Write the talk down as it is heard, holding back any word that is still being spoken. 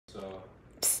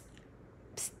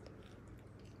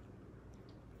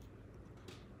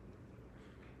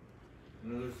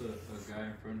know there's a guy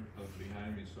in front of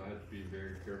behind me, so I have to be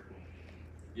very careful.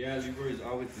 Yeah, Leroy is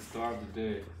always the star of the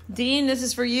day. Dean, this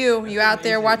is for you. You out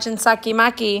there watching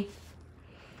Sakimaki.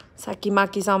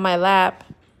 Sakimaki's on my lap.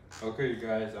 Okay, you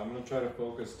guys, I'm going to try to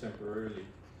focus temporarily.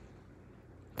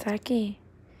 Saki.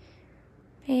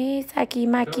 Hey,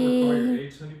 Sakimaki. Don't require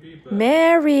age, honeybee, but...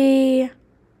 Mary.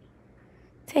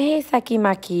 Say hey,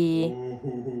 Sakimaki.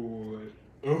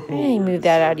 Hey, move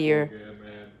that out of your...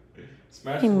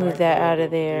 Let me move that out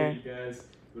of there.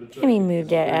 Let me move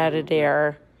that out of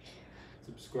there.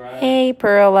 Subscribe. Hey,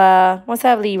 Perla. What's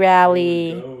up, Lee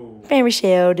Rowley? Mary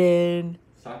Sheldon.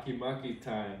 Sakimaki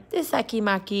time. This is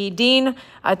Sakimaki. Dean,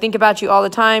 I think about you all the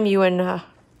time. You and,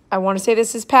 I want to say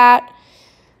this is Pat.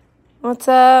 What's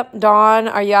up, Dawn?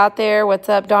 Are you out there? What's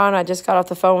up, Dawn? I just got off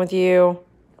the phone with you.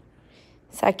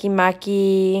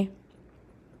 Sakimaki.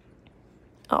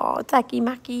 Oh,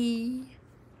 Sakimaki.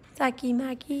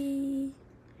 Sakimaki.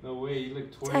 No way, you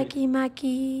look 20.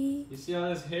 Sakimaki. You see all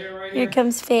this hair right here? Here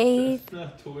comes Faith. It's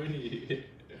not 20.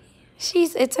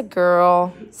 It's a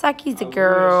girl. Saki's a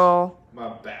girl. My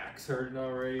back's hurting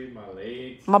already, my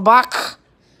legs. My back.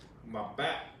 My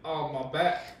back. Oh, my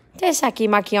back. There's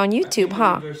Sakimaki on YouTube,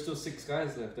 huh? There's still 6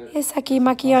 guys left. There's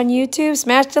Sakimaki on YouTube.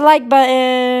 Smash the like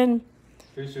button.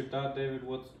 Here's your thought, David.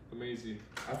 What's amazing?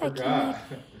 I forgot.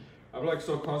 I'm like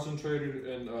so concentrated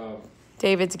and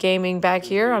David's gaming back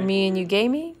here on me and you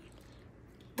gaming.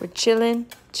 We're chilling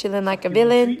like a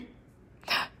villain.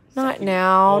 Not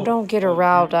now. Don't get her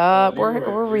riled up.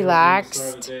 We're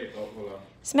relaxed.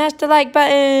 Smash the like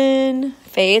button.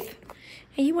 Faith.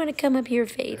 Hey, you want to come up here,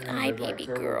 Faith? Hi, baby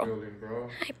girl.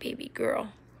 Hi, baby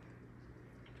girl.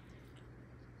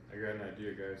 I got an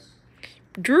idea, guys.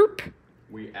 Droop.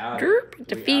 We out. Droop.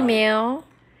 The female.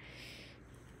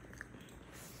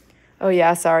 Oh,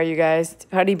 yeah. Sorry, you guys.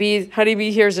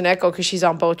 Honeybee hears an echo because she's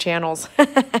on both channels.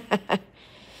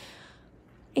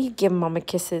 You give Mama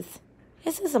kisses.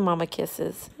 This is a Mama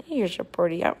kisses. Here's your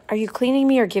pretty. Are you cleaning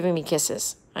me or giving me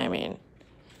kisses? I mean,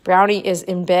 Brownie is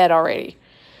in bed already.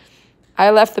 I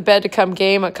left the bed to come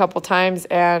game a couple times,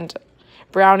 and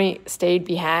Brownie stayed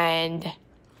behind.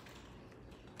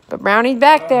 But Brownie's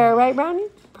back there, right, Brownie?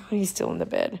 Brownie's still in the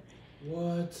bed.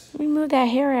 What? Let me move that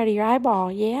hair out of your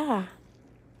eyeball. Yeah.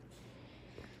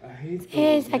 I hate those,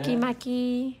 hey,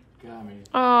 Sakimaki. Got me.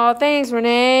 Oh, thanks,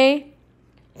 Renee.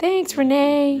 Thanks,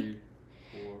 Renee.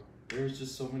 3, 4. There's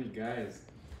just so many guys.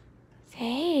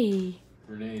 Hey.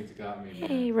 Renee's got me, man.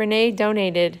 Hey, Renee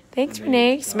donated. Thanks,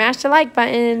 Renee. Smash the like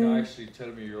button. You're actually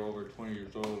telling me you're over 20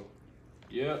 years old.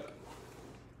 Yep.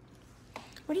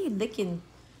 What are you licking?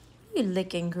 What are you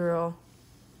licking, girl?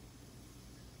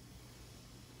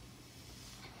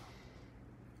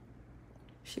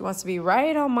 She wants to be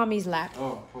right on Mommy's lap.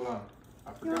 Oh, hold on.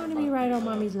 I forgot. You want to be right on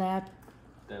Mommy's lap?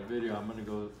 That video, I'm going to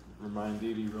go remind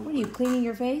Didi real quick. What are you, cleaning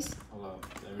your face? Hold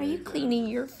on. Are you cleaning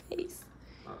your face?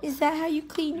 Is that how you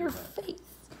clean your face?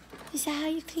 Is that how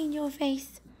you clean your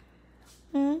face?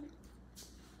 Hmm?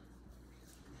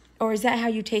 Or is that how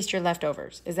you taste your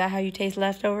leftovers? Is that how you taste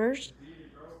leftovers?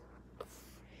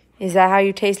 Is that how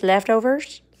you taste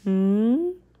leftovers?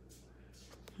 Hmm?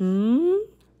 Hmm?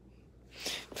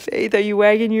 Faith, are you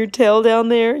wagging your tail down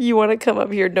there? You want to come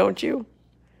up here, don't you?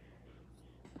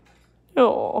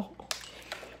 Oh.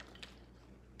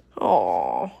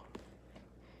 Oh.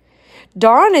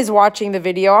 Dawn is watching the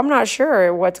video. I'm not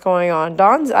sure what's going on.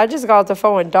 I just got off the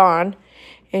phone with Dawn,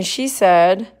 and she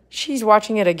said she's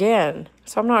watching it again.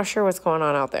 So I'm not sure what's going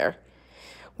on out there.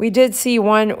 We did see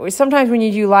one. Sometimes when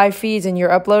you do live feeds and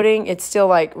you're uploading, it's still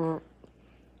like,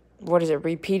 what is it,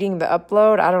 repeating the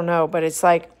upload? I don't know, but it's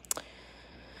like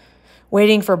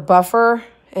waiting for buffer,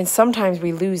 and sometimes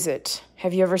we lose it.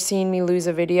 Have you ever seen me lose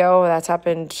a video? That's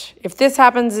happened. If this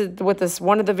happens with this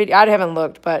one of the video, I haven't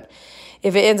looked, but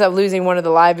if it ends up losing one of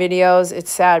the live videos,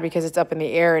 it's sad because it's up in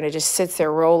the air and it just sits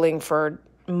there rolling for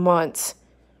months.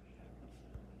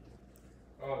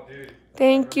 Oh, dude.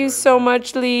 Thank you so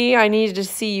much, Lee. I needed to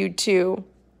see you too.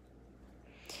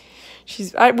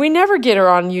 We never get her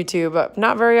on YouTube, but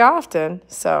not very often.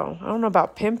 So I don't know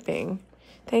about pimping.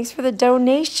 Thanks for the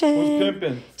donation. Who's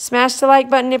pimping? Smash the like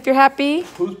button if you're happy.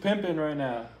 Who's pimping right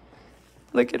now?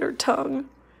 Look at her tongue.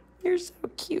 You're so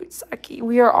cute, Saki.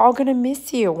 We are all going to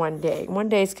miss you one day. One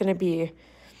day it's going to be...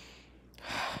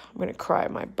 I'm going to cry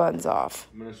my buns off.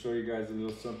 I'm going to show you guys a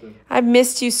little something. I've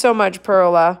missed you so much,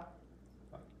 Perla.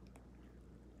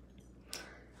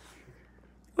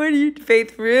 What do you...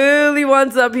 Faith really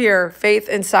wants up here. Faith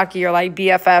and Saki are like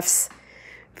BFFs.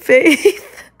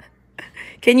 Faith.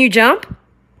 Can you jump?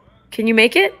 Can you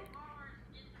make it?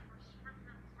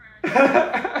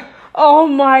 Oh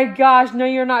my gosh. No,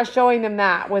 you're not showing them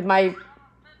that with my...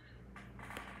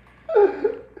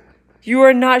 You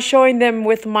are not showing them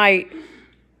with my...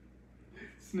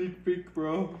 Sneak peek,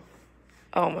 bro.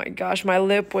 Oh my gosh, my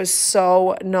lip was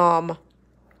so numb.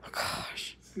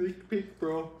 Gosh. Sneak peek,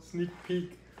 bro. Sneak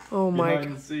peek. Oh my...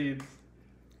 Behind the scenes.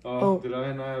 Oh, did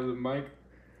I not have the mic?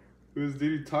 Who's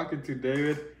Didi talking to,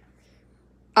 David?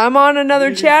 I'm on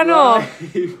another channel.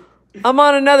 I'm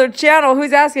on another channel.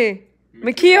 Who's asking?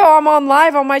 Makio, I'm on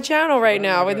live on my channel right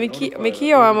now with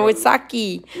Makio. I'm with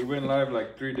Saki. We went live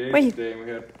like 3 days today and we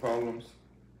had problems.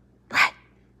 What?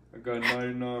 I got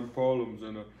 99 problems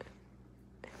and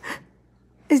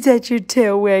Is that your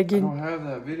tail I wagging? don't have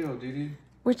that video, Didi.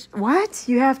 What?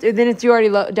 You have to. Then it's you already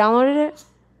downloaded it?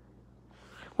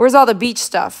 Where's all the beach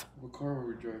stuff? What car were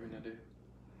we driving that day?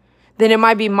 Then it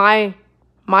might be my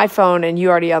phone and you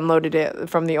already unloaded it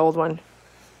from the old one.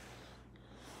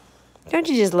 Don't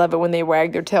you just love it when they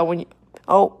wag their tail when you...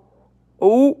 Oh.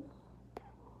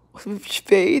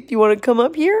 Faith, you want to come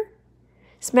up here?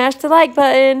 Smash the like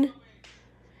button.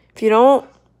 If you don't,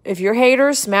 if you're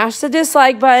haters, smash the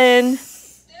dislike button.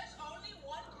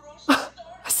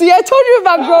 See, I told you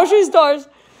about grocery stores.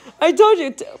 I told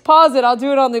you. Pause it. I'll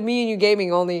do it on the me and you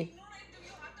gaming only.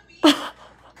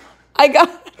 I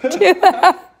got to do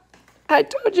that. I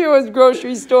told you it was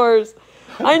grocery stores.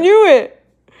 I knew it.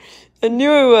 I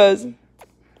knew it was.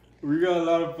 We got a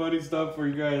lot of funny stuff for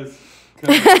you guys.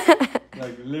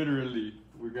 Like literally,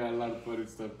 we got a lot of funny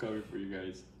stuff coming for you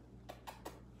guys.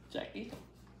 Jackie?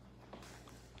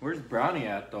 Where's Brownie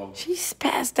at though? She's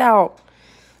passed out.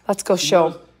 Let's go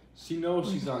show. She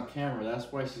knows she's on camera.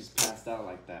 That's why she's passed out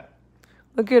like that.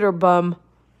 Look at her bum.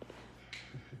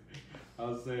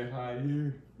 I'll say hi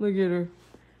here. Look at her.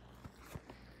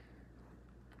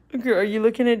 Look at her. Are you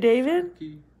looking at David?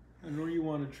 Saki, I know you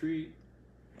want a treat.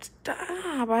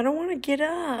 Stop. I don't want to get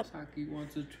up. Saki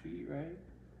wants a treat, right?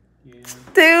 Yeah.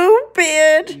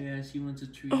 Stupid. Yeah, she wants a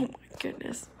treat. Oh my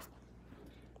goodness.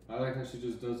 I like how she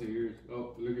just does her ears.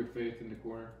 Oh, look at Faith in the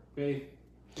corner. Faith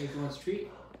wants a treat.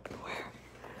 Where?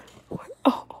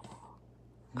 Oh.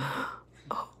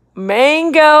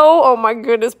 Mango. Oh my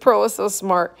goodness. Pearl is so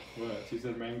smart. What? She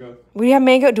said mango? We have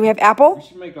mango. Do we have apple? We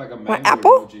should make like a mango Want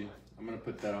apple? emoji. I'm going to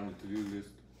put that on the to-do list.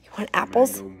 You want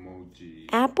apples? Mango emoji.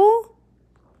 Apple?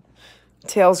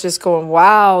 Tail's just going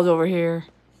wild over here.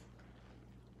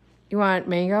 You want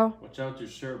mango? Watch out your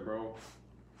shirt, bro.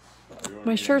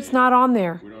 My shirt's not on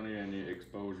there. We don't need any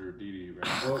exposure, Didi. Right?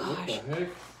 Oh, what the heck?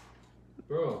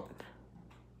 Bro.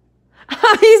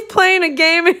 He's playing a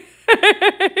game. What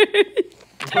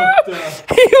the?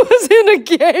 He was in a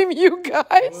game, you guys.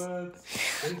 What?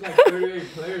 There's like 38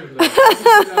 players left. You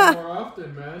should do that more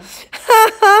often, man.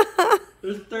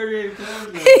 There's 38 players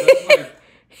left. That's like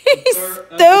He's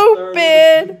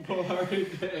stupid.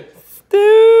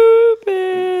 Stupid.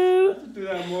 Let's do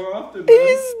that more often, man.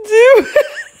 He's stupid.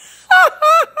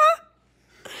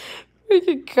 You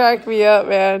can crack me up,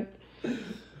 man.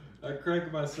 I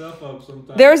crank myself up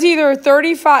sometimes. There's either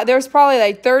 35, there's probably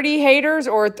like 30 haters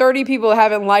or 30 people that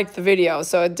haven't liked the video.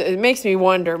 So it makes me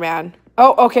wonder, man.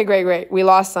 Oh, okay, great. We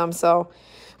lost some, so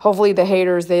hopefully the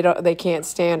haters, they can't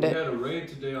stand it. We had a raid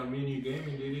today on Me and You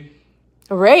Gaming, Didi.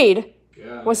 A raid?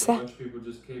 Yeah. What's that? A bunch of people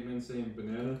just came in saying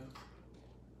banana.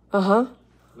 Uh-huh.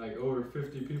 Like over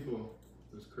 50 people.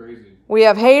 It was crazy. We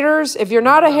have haters. If you're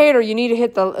not a hater, you need to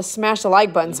hit the smash the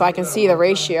like button so I can see the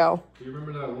ratio. Do you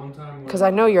remember that one time? Because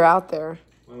I know you're out there.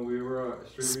 When we were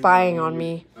spying on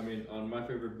me. I mean, on My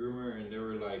Favorite Groomer, and they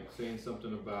were like saying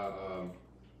something about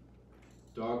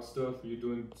dog stuff. You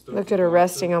doing stuff? Look at her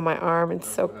resting on my arm. It's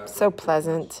so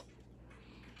pleasant.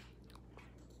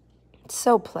 It's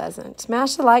so pleasant.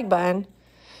 Smash the like button.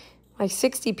 Like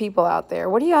 60 people out there.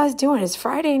 What are you guys doing? It's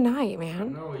Friday night,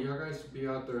 man. No, y'all guys should be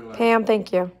out there like... Pam,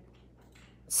 thank you.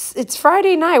 It's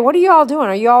Friday night. What are y'all doing?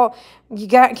 Are y'all...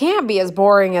 can't be as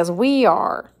boring as we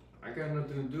are. I got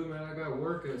nothing to do, man. I got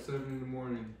work at 7 in the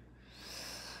morning.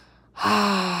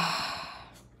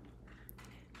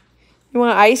 You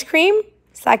want ice cream?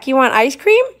 Saki, want ice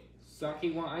cream?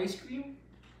 Saki want ice cream?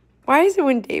 Why is it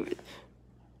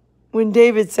when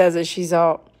David says it, she's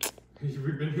all...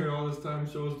 We've been here all this time.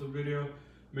 Show us the video.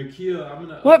 Makia, I'm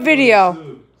gonna... What video?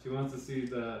 Soon. She wants to see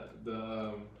the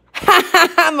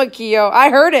Makio,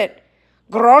 I heard it.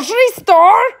 Grocery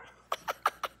store?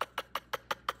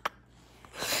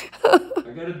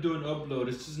 I gotta do an upload.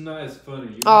 It's just not as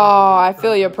funny. I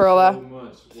feel you, Perla. So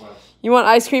much. Watch. You want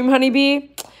ice cream, honeybee?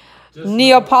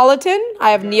 Neapolitan?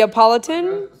 I have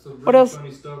Neapolitan. What else?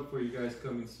 Funny stuff for you guys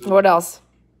coming soon. What else?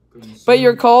 But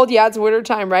you're cold? Yeah, it's winter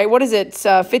time, right? What is it? It's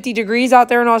 50 degrees out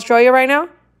there in Australia right now?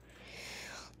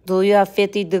 Do you have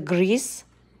 50 degrees?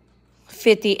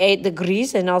 58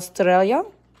 degrees in Australia?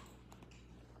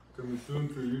 Coming soon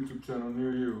to a YouTube channel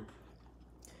near you.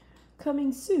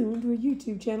 Coming soon to a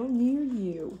YouTube channel near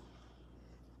you.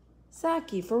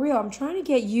 Saki, for real, I'm trying to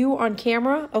get you on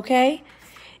camera, okay?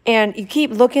 And you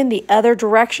keep looking the other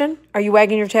direction. Are you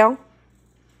wagging your tail?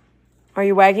 Are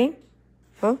you wagging?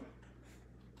 Huh?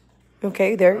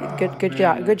 Okay, there. Good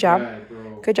job. Good job.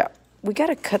 Good job. We got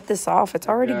to cut this off. It's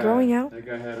already growing out. That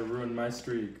guy had to ruin my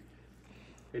streak.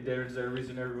 Hey, David, is there a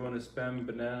reason everyone is spamming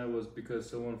banana was because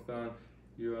someone found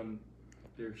you on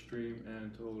their stream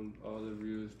and told all the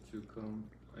viewers to come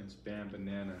and spam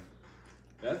banana.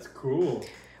 That's cool.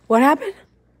 What happened?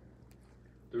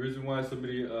 The reason why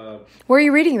somebody... Where are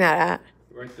you reading that at?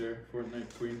 Right there,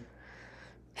 Fortnite Queen.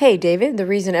 Hey, David, the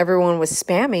reason everyone was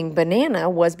spamming banana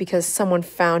was because someone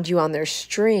found you on their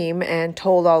stream and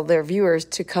told all their viewers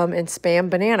to come and spam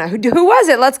banana. Who was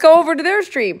it? Let's go over to their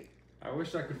stream. I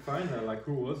wish I could find that. Like,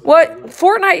 who was it? What?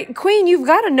 Fortnite Queen, you've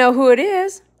got to know who it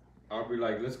is. I'll be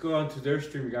like, let's go on to their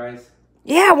stream, guys.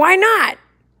 Yeah, why not?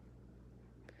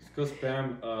 Let's go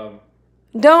spam...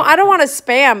 I don't want to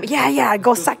spam. Yeah,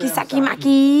 go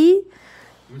Sakimaki.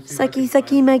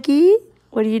 Sakimaki.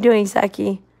 What are you doing,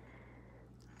 Saki?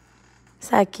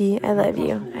 Saki, I love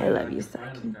you. I love you,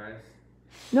 Saki.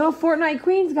 No, Fortnite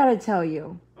Queen's got to tell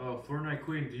you. Oh, Fortnite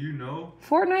Queen, do you know?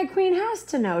 Fortnite Queen has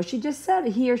to know. She just said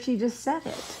it. He or she just said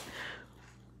it.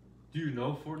 Do you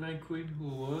know Fortnite Queen, who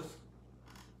it was?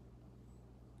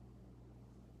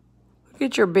 Look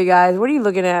at your big eyes. What are you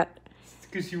looking at?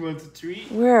 Because she wants a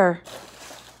treat. Where?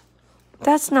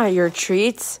 That's not your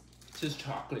treats. It's just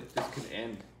chocolate. This could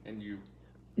end, and you...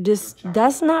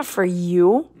 That's not for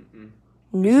you.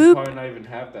 Nope. You should probably not even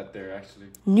have that there, actually.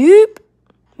 Nope.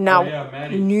 No. Oh, yeah,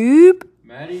 Maddie. Nope.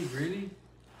 Maddie, really?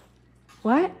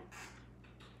 What?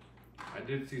 I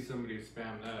did see somebody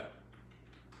spam that.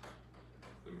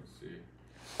 Let me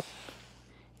see.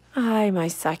 Hi, my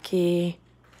Saki.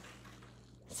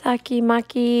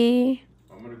 Sakimaki.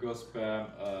 I'm gonna go spam.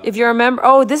 If you're a member...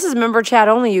 Oh, this is member chat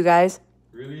only, you guys.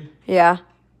 Really? Yeah.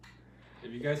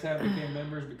 If you guys haven't become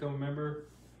members, become a member.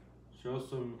 Show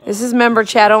some... This is member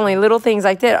chat only. Little things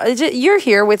like that. You're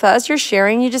here with us. You're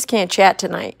sharing. You just can't chat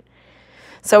tonight.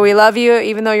 So we love you,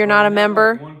 even though you're not a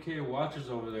member. Like 1K watchers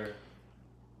over there.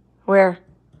 Where?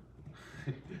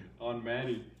 On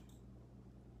Maddie.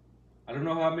 I don't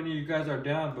know how many of you guys are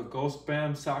down, but go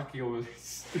spam Saki over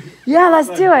there. Yeah, let's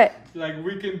do it. Like,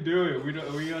 we can do it.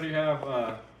 We only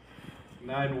have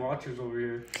 9 watchers over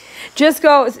here. Just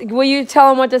go. Will you tell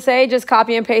them what to say? Just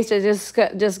copy and paste it.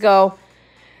 Just go.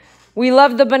 We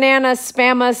love the banana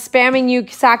spamming you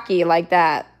Saki like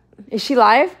that. Is she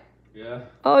live? Yeah.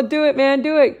 Oh, do it, man.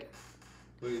 Do it.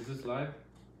 Wait, is this live?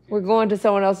 We're going to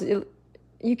someone else.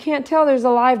 You can't tell there's a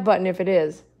live button if it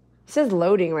is. It says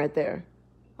loading right there.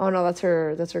 Oh, no, that's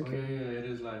her. That's her. Oh, yeah, it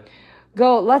is live.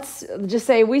 Go. Let's just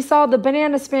say, we saw the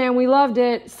banana spam. We loved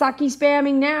it. Saki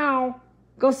spamming now.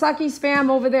 Go Saki spam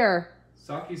over there.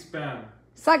 Saki spam.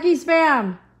 Saki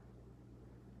spam.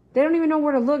 They don't even know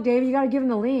where to look, David. You got to give them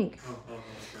the link.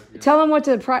 Okay. Tell them what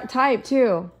to type,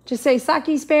 too. Just say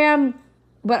Saki spam,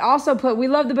 but also put, we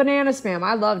love the banana spam.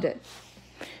 I loved it.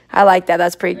 I like that.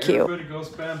 That's pretty cute. Everybody go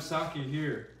spam Saki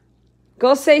here.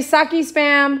 Go say Saki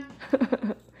spam.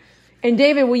 And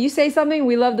David, will you say something?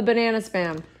 We love the banana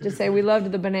spam. Just say we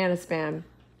loved the banana spam.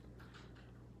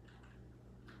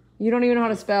 You don't even know how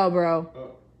to spell, bro.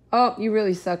 Oh, you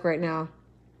really suck right now.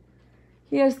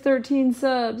 He has 13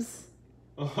 subs.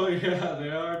 Oh, yeah, they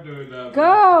are doing that.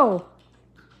 Go!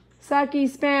 Saki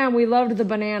spam, we loved the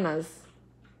bananas.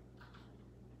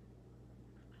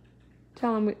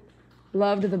 Tell him we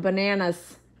loved the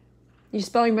bananas. You're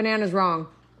spelling bananas wrong.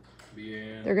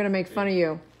 They're going to make fun of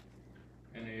you.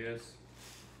 NAS.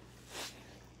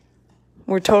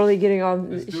 We're totally getting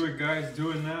on. Let's do it, guys. Do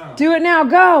it now. Do it now.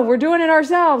 Go. We're doing it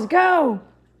ourselves. Go.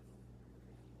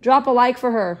 Drop a like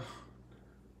for her.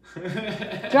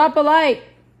 Drop a like.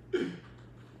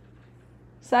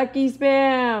 Saki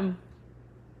spam.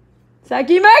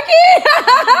 Sakimaki!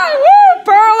 Woo!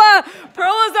 Perla!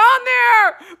 Perla's on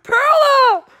there!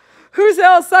 Perla! Who's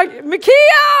else? Makio!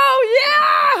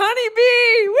 Yeah!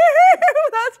 Honeybee!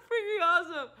 Woohoo! That's pretty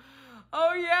awesome.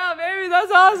 Oh yeah, baby,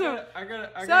 that's awesome.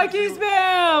 I Saki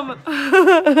spam!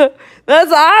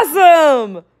 That's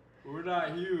awesome! We're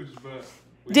not huge, but...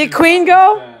 Did Queen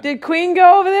go? Spam. Did Queen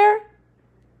go over there?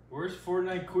 Where's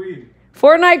Fortnite Queen?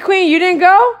 Fortnite Queen, you didn't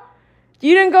go?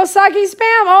 You didn't go Saki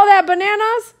spam? All that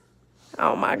bananas?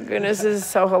 Oh my goodness, this is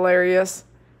so hilarious.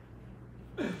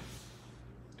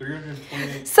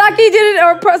 328. Saki did it,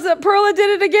 or Perla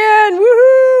did it again.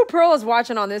 Woohoo! Perla's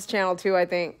watching on this channel too, I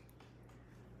think.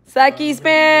 Saki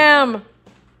spam.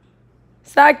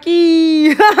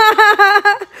 Saki.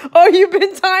 Oh, you've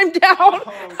been timed out.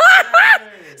 Okay.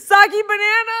 Saki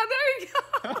banana. There you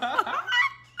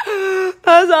go.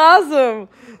 That's awesome.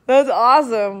 That's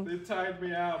awesome. They tied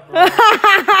me out, bro. They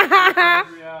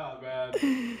tied me out,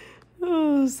 man.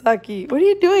 Oh, Saki. What are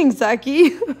you doing,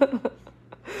 Saki?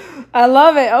 I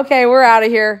love it. Okay, we're out of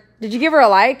here. Did you give her a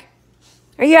like?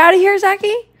 Are you out of here,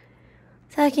 Saki?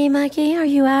 Sakimaki, are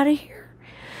you out of here?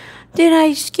 Did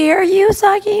I scare you,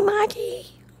 Sakimaki?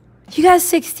 You got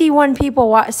 61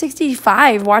 people,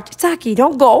 65 watch. Saki,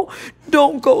 don't go.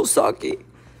 Don't go, Saki.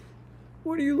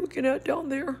 What are you looking at down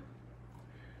there?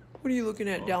 What are you looking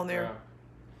at down there? Crap.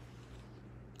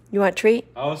 You want a treat?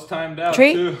 I was timed out,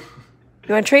 Treat? too.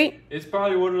 You want a treat? It's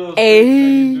probably one of those Hey.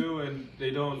 things that you do and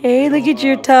they don't... Hey, they look don't, at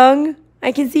your tongue.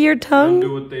 I can see your Don't tongue.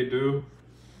 do what they do.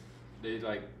 They,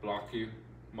 like, block you.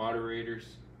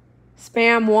 Moderators.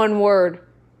 Spam one word.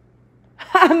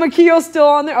 Makio's still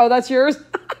on there. Oh, that's yours?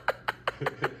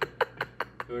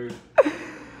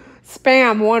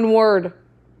 Spam one word.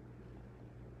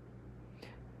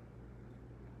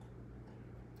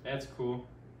 That's cool.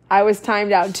 I was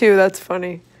timed out too. That's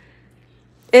funny.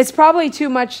 It's probably too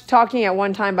much talking at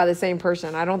one time by the same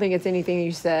person. I don't think it's anything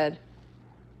you said.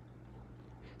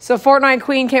 So Fortnite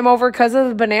Queen came over because of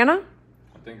the banana?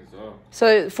 I think so.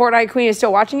 So Fortnite Queen is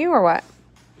still watching you or what?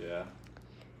 Yeah.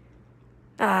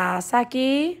 Ah,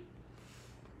 Saki.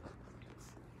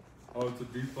 Oh, it's a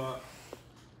B-bot.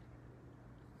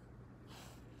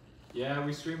 Yeah,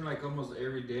 we stream like almost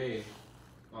every day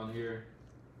on here.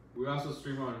 We also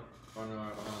stream on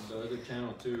the other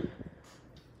channel too.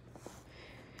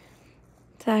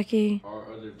 Saki.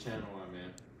 Our other channel, I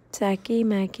mean.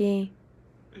 Sakimaki.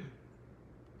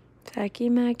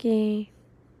 Sakimaki.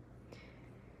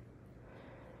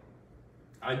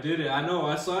 I did it. I know.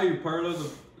 I saw you, Perla,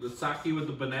 the Saki with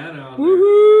the banana on there.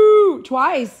 Woohoo!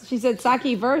 Twice. She said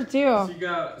Saki first too.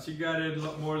 She got it a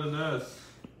lot more than us.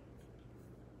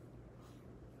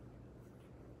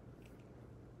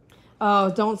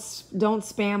 Oh, don't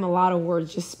spam a lot of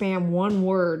words. Just spam one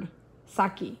word.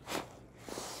 Saki.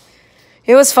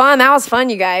 It was fun. That was fun,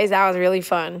 you guys. That was really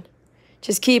fun.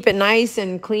 Just keep it nice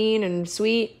and clean and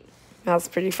sweet. That was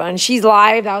pretty fun. She's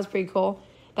live. That was pretty cool.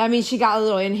 That means she got a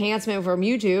little enhancement from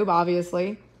YouTube,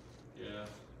 obviously. Yeah.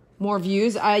 More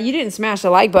views. You didn't smash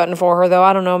the like button for her, though.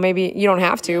 I don't know. Maybe you don't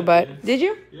have to, but did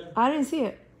you? Yeah. I didn't see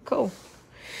it. Cool.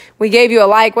 We gave you a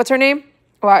like. What's her name?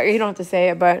 Well, you don't have to say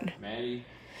it, but Maddie.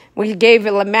 we gave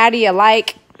Maddie a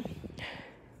like.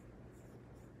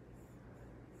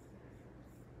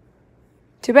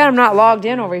 Too bad I'm not logged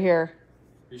in over here.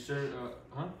 You sure?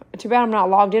 Huh? Too bad I'm not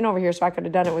logged in over here, so I could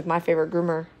have done it with my favorite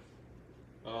groomer.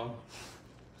 Oh.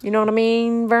 You know what I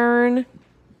mean, Vern?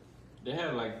 They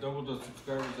had like double the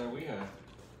subscribers that we had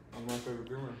on my favorite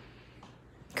groomer.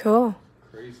 Cool.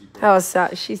 Crazy, bro.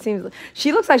 That was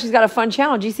she looks like she's got a fun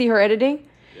channel. Do you see her editing?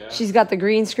 Yeah. She's got the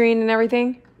green screen and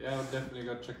everything. Yeah, I'll definitely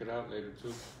go check it out later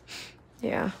too.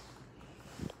 Yeah.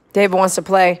 David wants to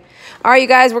play. All right, you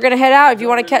guys, we're gonna head out. If you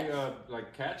want to catch,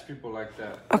 like catch people like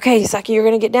that. okay, Saki, you're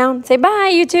gonna get down. Say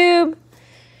bye, YouTube.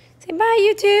 Say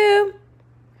bye, YouTube.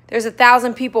 There's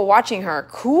 1,000 people watching her.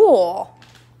 Cool.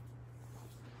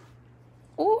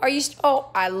 Oh, are you? Oh,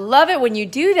 I love it when you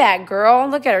do that, girl.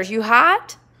 Look at her. Is you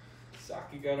hot?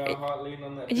 Saki got all hot laying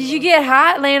on that. Did you get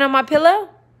hot laying on my pillow?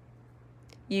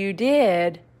 You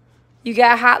did. You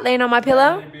got hot laying on my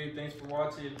pillow? Honeybee, thanks for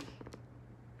watching.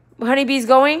 Honeybee's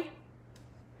going?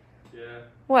 Yeah.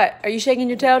 What? Are you shaking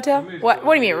your tail? What?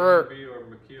 What do you mean? Honeybee or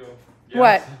Makio. Yeah.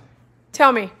 What?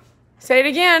 Tell me. Say it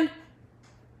again.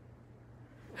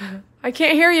 I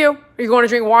can't hear you. Are you going to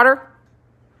drink water?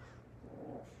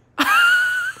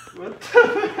 What?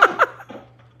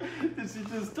 Did she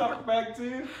just talk back to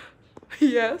you?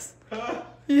 Yes.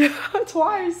 Yeah,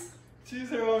 twice.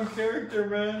 She's her own character,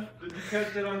 man. Did you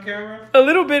catch it on camera? A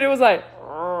little bit. It was like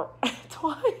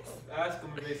twice. Ask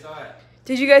them if they saw it.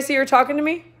 Did you guys see her talking to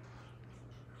me?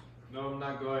 No, I'm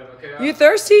not going. Okay. You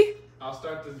thirsty? I'll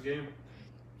start this game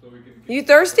so we can. You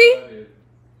thirsty?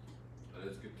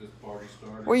 Let's get this party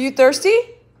started. Were you thirsty?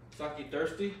 Saki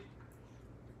thirsty?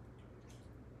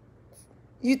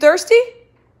 You thirsty?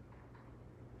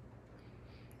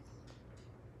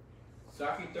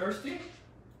 Saki thirsty?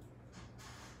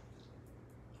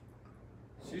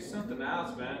 She's something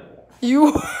else, man.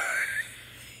 You.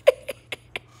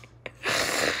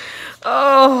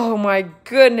 Oh my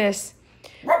goodness.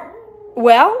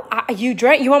 Well, you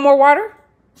drank. You want more water?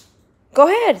 Go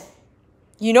ahead.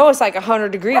 You know it's like 100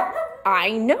 degrees.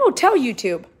 I know. Tell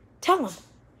YouTube. Tell them.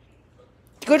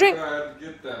 Go drink. I have to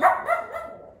get that.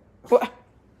 What?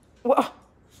 What?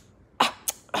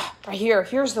 Right here.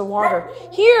 Here's the water.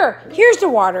 Here's the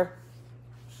water.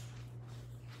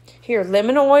 Here,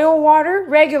 lemon oil water,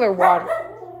 regular water.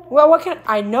 Well, what can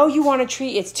I know you want a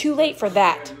treat. It's too late for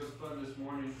that.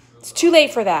 It's too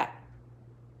late for that.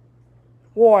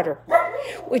 Water.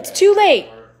 It's too late.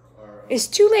 It's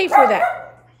too late for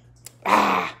that.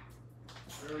 Ah.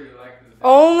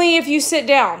 Only if you sit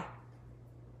down.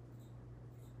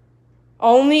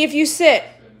 Only if you sit.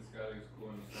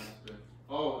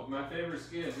 Oh, my favorite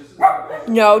skin. This is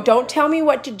No, don't tell me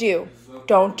what to do.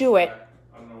 Don't do it.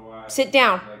 I don't know why. Sit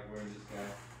down.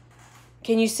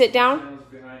 Can you sit down?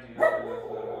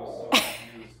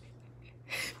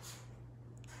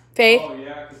 Faith,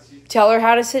 tell her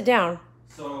how to sit down.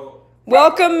 So,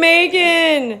 Welcome,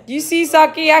 Megan. You see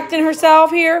Saki acting herself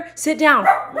here? Sit down.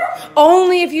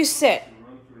 Only if you sit.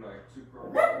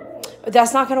 But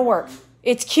that's not going to work.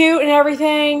 It's cute and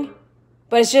everything,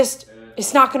 but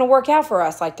it's not going to work out for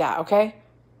us like that, okay?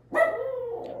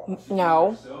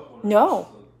 No. No.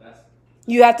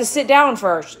 You have to sit down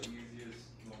first.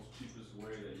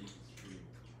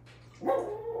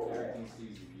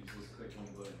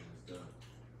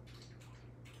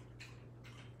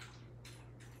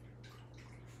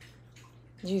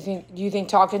 Do you think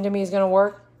talking to me is gonna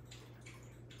work?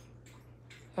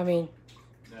 I mean,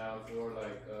 now for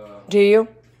like do you?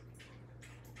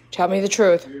 Tell me the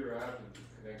truth. computer, I have to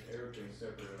connect everything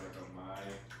separate, like on my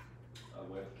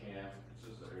webcam. It's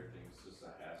just everything's just a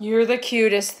hassle. You're the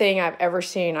cutest thing I've ever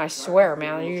seen. I swear,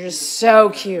 man. You're just so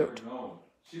cute. No,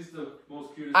 she's the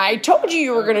most cutest. I told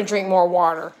you were gonna drink more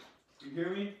water. You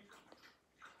hear me?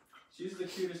 She's the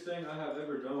cutest thing I have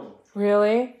ever known.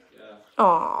 Really? Yeah.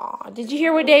 Aw, did you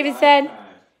hear what David said?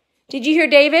 Did you hear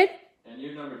David? And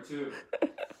you're number 2.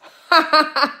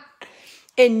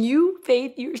 And you,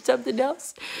 Faith, you're something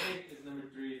else. Faith is number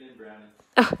 3, then Brownie.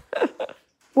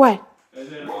 What? And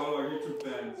then all our YouTube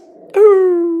fans.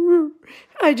 Ooh,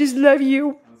 I just love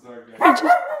you. I'm sorry, guys.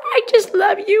 I just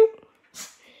love you.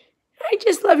 I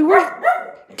just love you.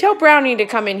 Tell Brownie to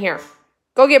come in here.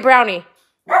 Go get Brownie.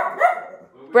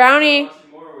 Brownie.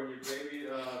 More when your baby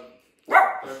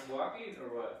starts walking or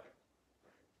what?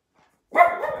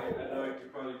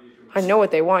 I know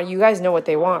what they want. You guys know what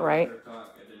they want, right?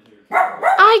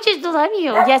 I just love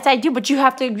you. Yes, I do. But you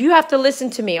have to listen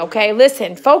to me, okay?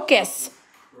 Listen. Focus.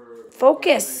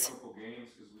 Focus.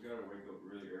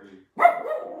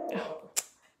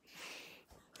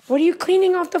 What are you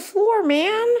cleaning off the floor,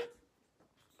 man?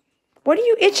 What are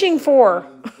you itching for?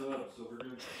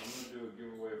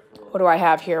 What do I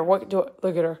have here? Look at her.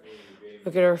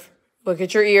 Look at her. Look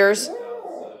at your ears.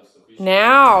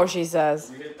 Now, she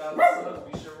says.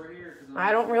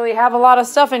 I don't really have a lot of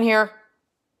stuff in here.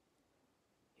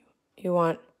 You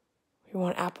want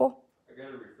apple? I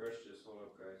gotta refresh this. Hold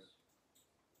up, guys.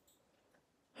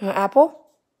 Apple?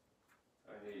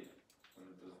 I hate when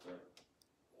it does that.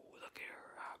 Look at her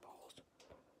eyeballs.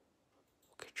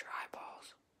 Look at your eyeballs.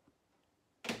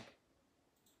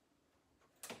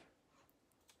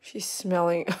 She's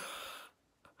smelling.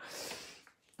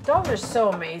 Dogs are so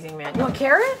amazing, man. You want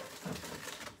carrot?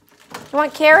 You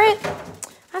want carrot?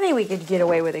 I think we could get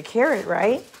away with a carrot,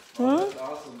 right? That's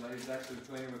awesome that he's actually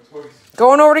playing with toys.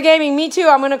 Going over to gaming. Me too.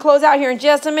 I'm going to close out here in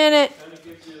just a minute.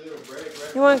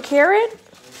 You want carrot?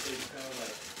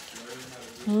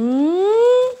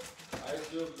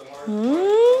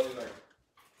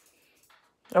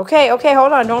 Okay,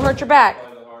 hold on. Don't hurt your back.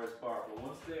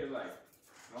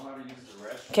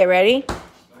 Okay, ready?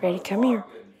 Ready? Come here.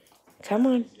 Come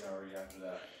on.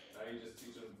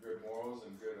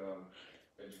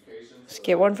 Let's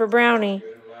get one for Brownie.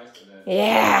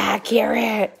 Yeah,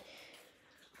 carrot.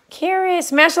 Carrot.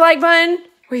 Smash the like button.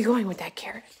 Where are you going with that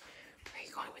carrot? Where are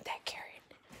you going with that carrot?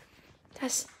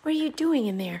 What are you doing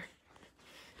in there?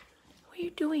 What are you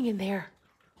doing in there?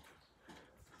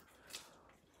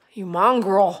 You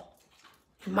mongrel.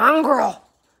 You mongrel.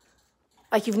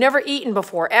 Like you've never eaten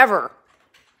before, ever.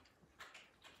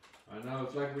 I know,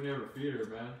 it's like we never feed her,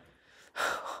 man.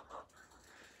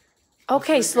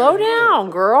 Okay, slow down,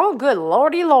 girl. Good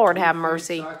lordy Lord, have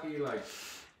mercy. Saki, like,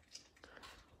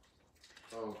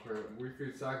 we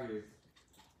feed Saki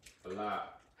a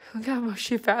lot. Look how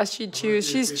fast she chews.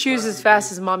 She chews as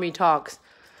fast as mommy talks.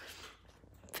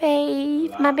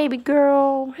 Faith, my baby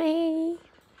girl. Hey.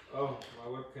 Oh, my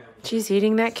webcam. She's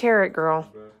eating that carrot, girl.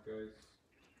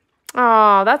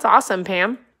 Oh, that's awesome,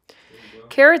 Pam.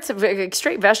 Carrots,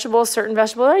 straight vegetables, certain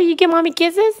vegetables. Oh, you give mommy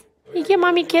kisses? You give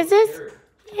mommy kisses?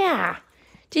 Yeah.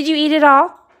 Did you eat it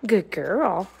all? Good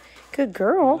girl. Good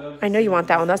girl. I know you want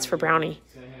that one. That's for Brownie.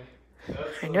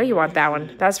 I know you want that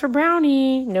one. That's for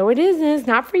Brownie. No, it isn't. It's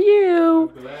not for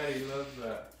you.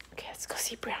 Okay, let's go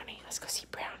see Brownie. Let's go see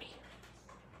Brownie.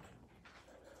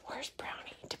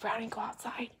 Brownie go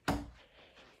outside?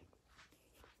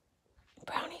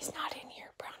 Brownie's not in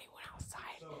here. Brownie went outside.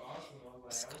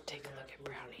 Let's go take a look at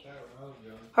Brownie.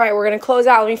 All right, we're going to close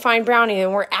out. Let me find Brownie,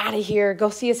 and we're out of here. Go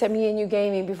see us at Me and You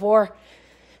Gaming before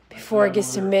it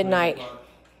gets to midnight.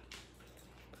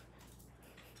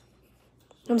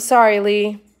 I'm sorry,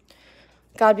 Lee.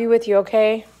 God be with you,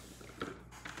 okay?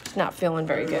 Not feeling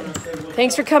very good.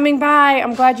 Thanks for coming by.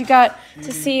 I'm glad you got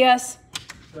to see us.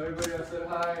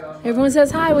 Everyone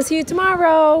says hi. We'll see you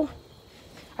tomorrow.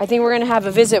 I think we're going to have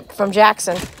a visit from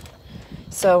Jackson.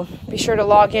 So be sure to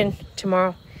log in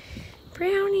tomorrow.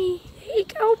 Brownie, there you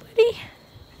go, buddy.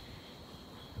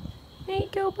 There you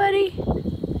go, buddy.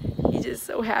 He's just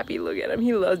so happy. Look at him.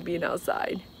 He loves being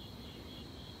outside.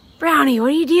 Brownie, what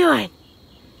are you doing?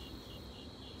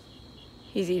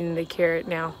 He's eating the carrot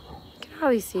now. You can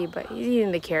hardly see, but he's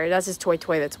eating the carrot. That's his toy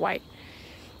that's white.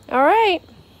 All right.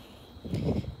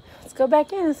 Let's go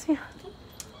back in and see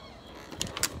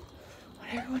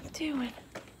what everyone's doing.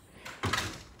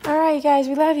 All right, you guys,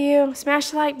 we love you.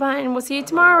 Smash the like button. We'll see you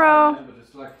tomorrow.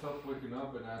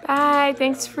 Bye.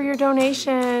 Thanks for your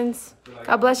donations.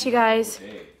 God bless you guys.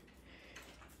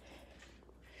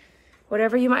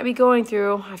 Whatever you might be going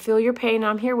through, I feel your pain.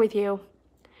 I'm here with you.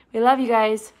 We love you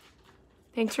guys.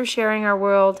 Thanks for sharing our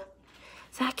world.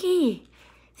 Saki,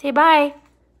 say bye.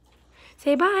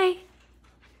 Say bye.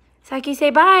 Saki,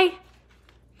 say bye.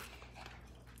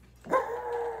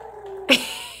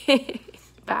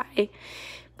 Bye.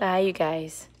 Bye, you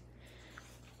guys.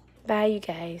 Bye, you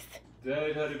guys.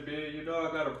 Daddy, Daddy B, you know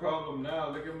I got a problem now.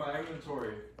 Look at my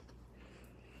inventory.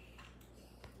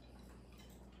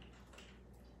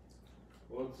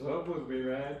 What's up with me,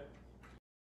 man?